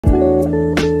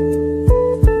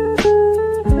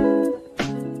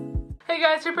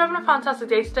guys, hope you're having a fantastic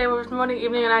day today, whether it's morning,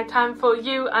 evening or night time for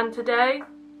you. And today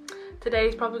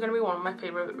is probably going to be one of my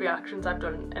favourite reactions I've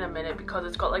done in a minute because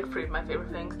it's got like 3 of my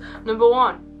favourite things. Number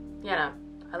 1, YENA.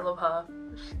 I love her.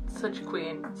 She's such a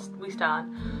queen. We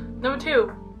stan. Number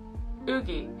 2,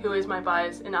 Oogie, who is my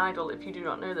bias in Idol if you do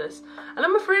not know this. And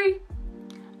number 3,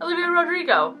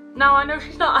 Rodrigo. Now I know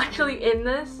she's not actually in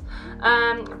this,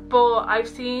 but I've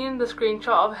seen the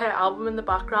screenshot of her album in the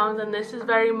background, and this is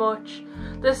very much,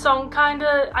 this song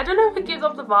kinda, I don't know if it gives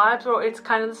off the vibes or it's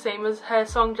kind of the same as her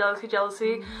song Jealousy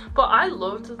Jealousy, but I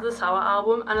loved the Sour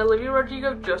album, and Olivia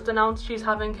Rodrigo just announced she's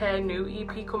having her new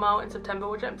EP come out in September,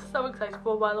 which I'm so excited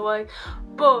for, by the way,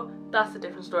 but that's a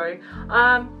different story.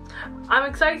 I'm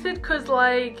excited because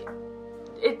like,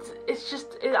 it's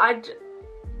just,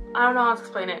 I don't know how to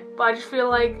explain it, but I just feel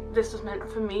like this was meant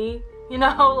for me, you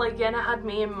know, like YENA had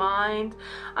me in mind,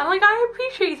 and like I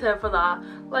appreciate her for that,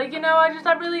 like, you know, I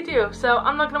really do. So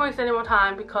I'm not gonna waste any more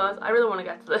time because I really want to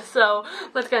get to this, so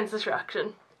let's get into this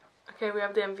reaction. Okay, we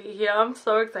have the MV here. I'm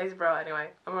so excited, bro.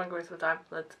 Anyway, I'm not gonna waste some time.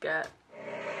 Let's get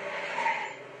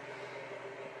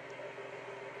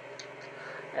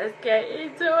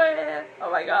into it.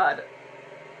 Oh my god.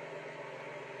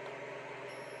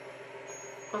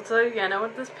 Also, YENA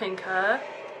with this pink hair,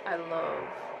 I love.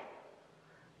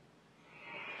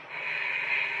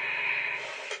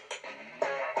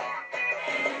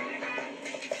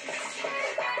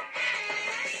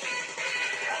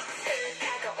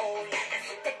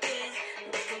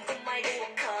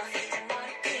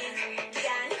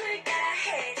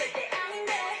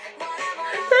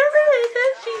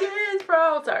 There she is,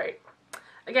 bro. Sorry.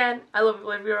 Again, I love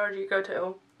Olivia Rodrigo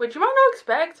too, which you might not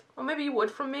expect, or maybe you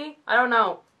would from me, I don't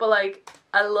know, but like,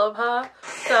 I love her.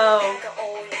 So,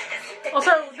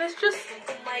 also, this just,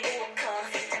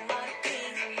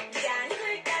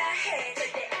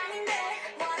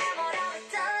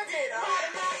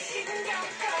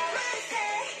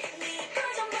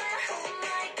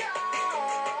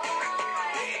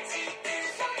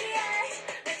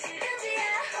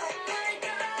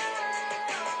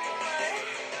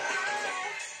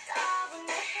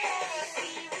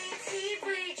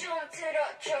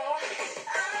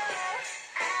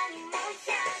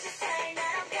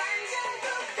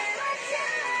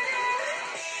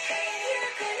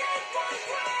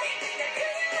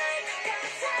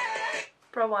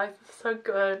 bro, why is this so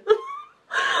good?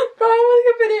 Bro, I'm like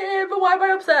a minute in, but why am I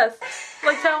obsessed?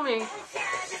 Like, tell me.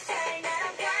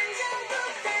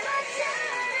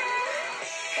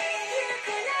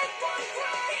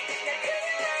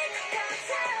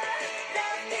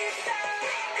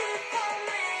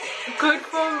 Good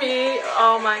for me.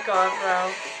 Oh my god,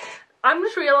 bro. I'm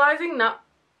just realizing that.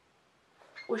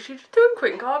 Was she just doing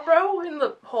Queen Card, bro, in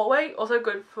the hallway? Also,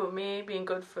 good for me, being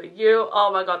good for you.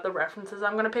 Oh my god, the references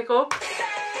I'm gonna pick up.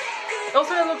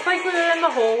 Also, it looks like we're in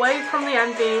the hallway from the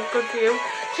MV. Good view.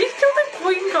 She's doing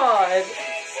Queen Card.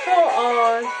 Go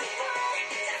on.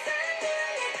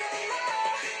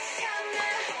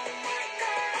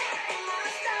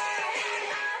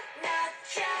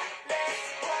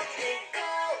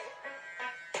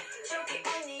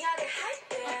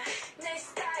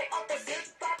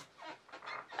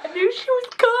 I knew she was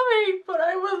coming, but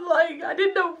I was like, I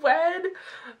didn't know when.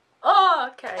 Oh,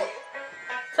 okay.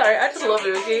 Sorry, I just love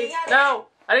Oogie. No,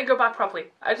 I didn't go back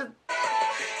properly. I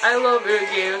love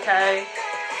Oogie, okay?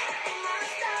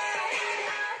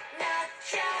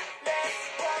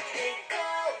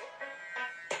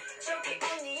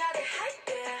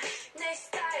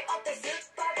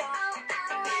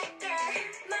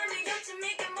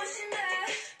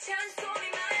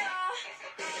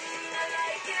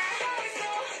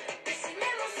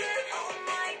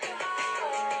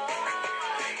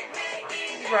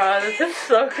 Bro, this is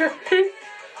so good.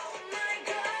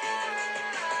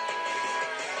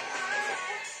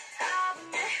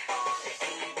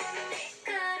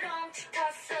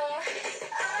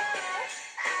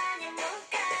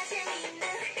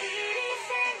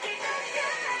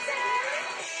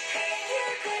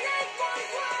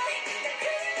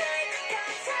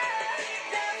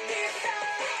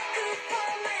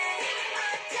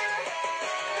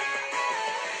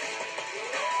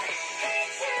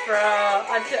 Bro,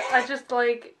 I just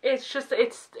like, it's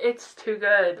too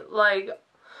good. Like,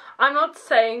 I'm not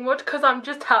saying much because I'm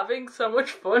just having so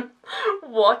much fun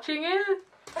watching it.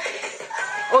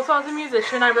 Also, as a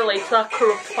musician, I relate to that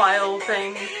Corrupt File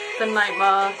thing, the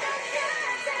nightmare.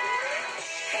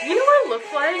 You know what it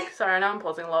looks like? Sorry, now I'm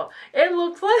pausing a lot. It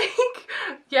looks like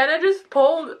YENA just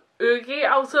pulled Oogie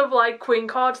out of like Queen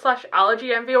Card /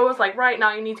 Allergy MV. Was like, right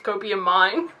now you need to go be in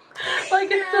mine. Like,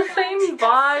 it's the same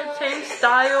vibe, same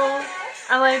style,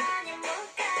 and like,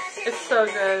 it's so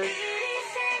good.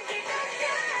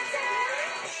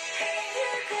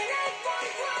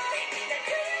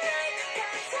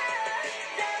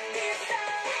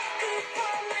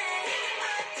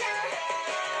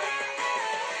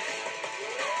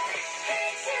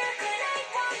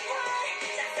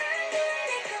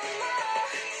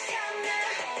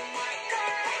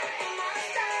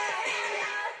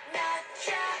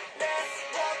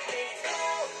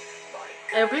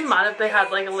 It would be mad if they had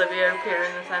like Olivia appear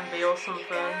in this MV or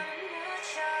something.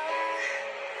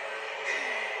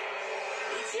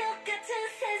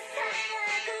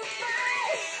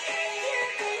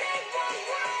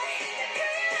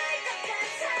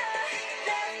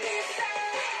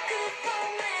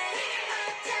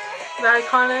 The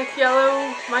iconic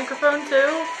yellow microphone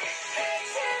too.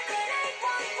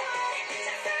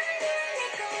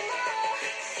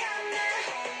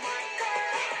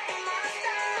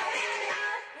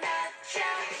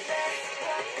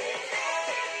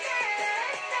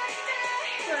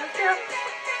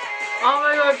 Oh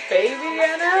my god, baby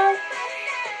YENA!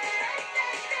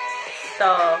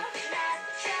 Stop.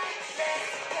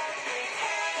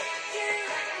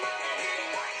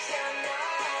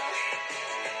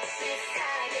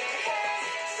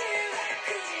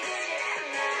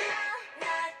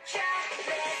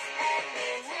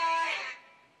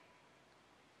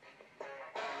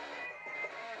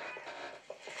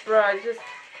 Bro, I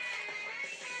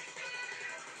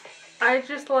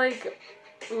just like,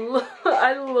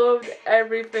 I loved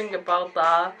everything about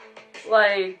that.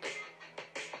 Like,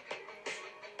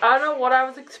 I don't know what I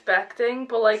was expecting,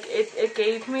 but like, it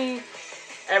gave me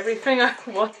everything I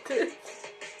wanted.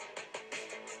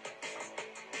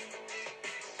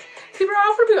 See, bro,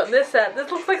 I'm gonna be on this set.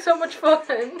 This looks like so much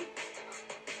fun.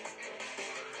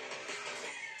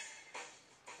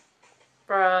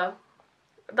 Bruh.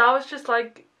 That was just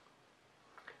like,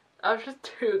 that was just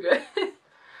too good.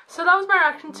 So that was my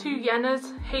reaction to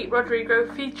YENA's Hate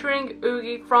Rodrigo featuring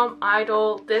Oogie from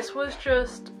Idol. This was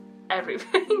just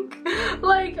everything.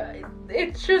 Like,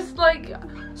 it's just like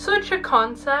such a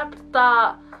concept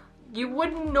that you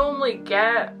wouldn't normally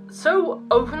get so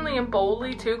openly and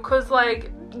boldly too, because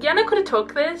like YENA could have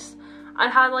took this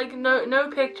and had like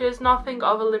no pictures, nothing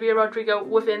of Olivia Rodrigo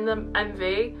within the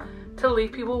MV to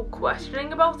leave people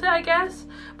questioning about it, I guess.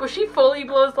 But she fully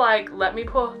blows like, let me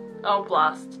put on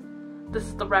blast. This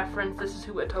is the reference, this is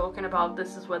who we're talking about,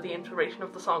 this is where the inspiration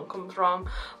of the song comes from.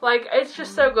 Like, it's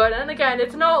just so good. And again,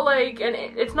 it's not like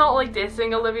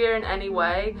dissing Olivia in any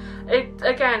way. It,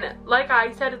 again, like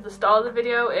I said at the start of the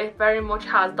video, it very much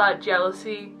has that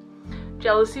jealousy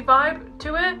vibe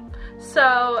to it.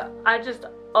 So I just,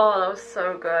 oh, that was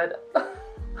so good.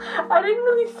 I didn't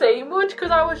really say much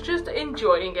because I was just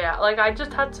enjoying it. Like, I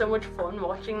just had so much fun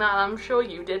watching that. I'm sure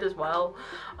you did as well.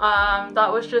 That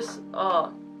was just,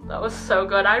 oh, that was so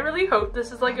good. I really hope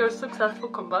this is like a successful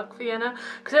comeback for YENA,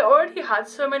 because it already had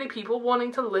so many people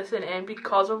wanting to listen in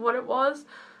because of what it was.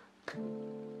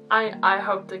 I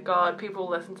hope to God people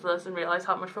listen to this and realise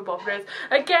how much of a bop it is.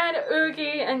 Again,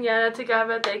 Oogie and YENA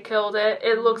together, they killed it.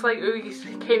 It looks like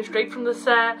Oogie came straight from the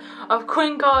set of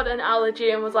Queen God and Allergy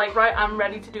and was like, right, I'm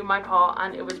ready to do my part,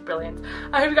 and it was brilliant.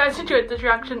 I hope you guys enjoyed this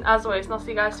reaction as always, and I'll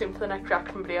see you guys soon for the next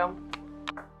reaction video.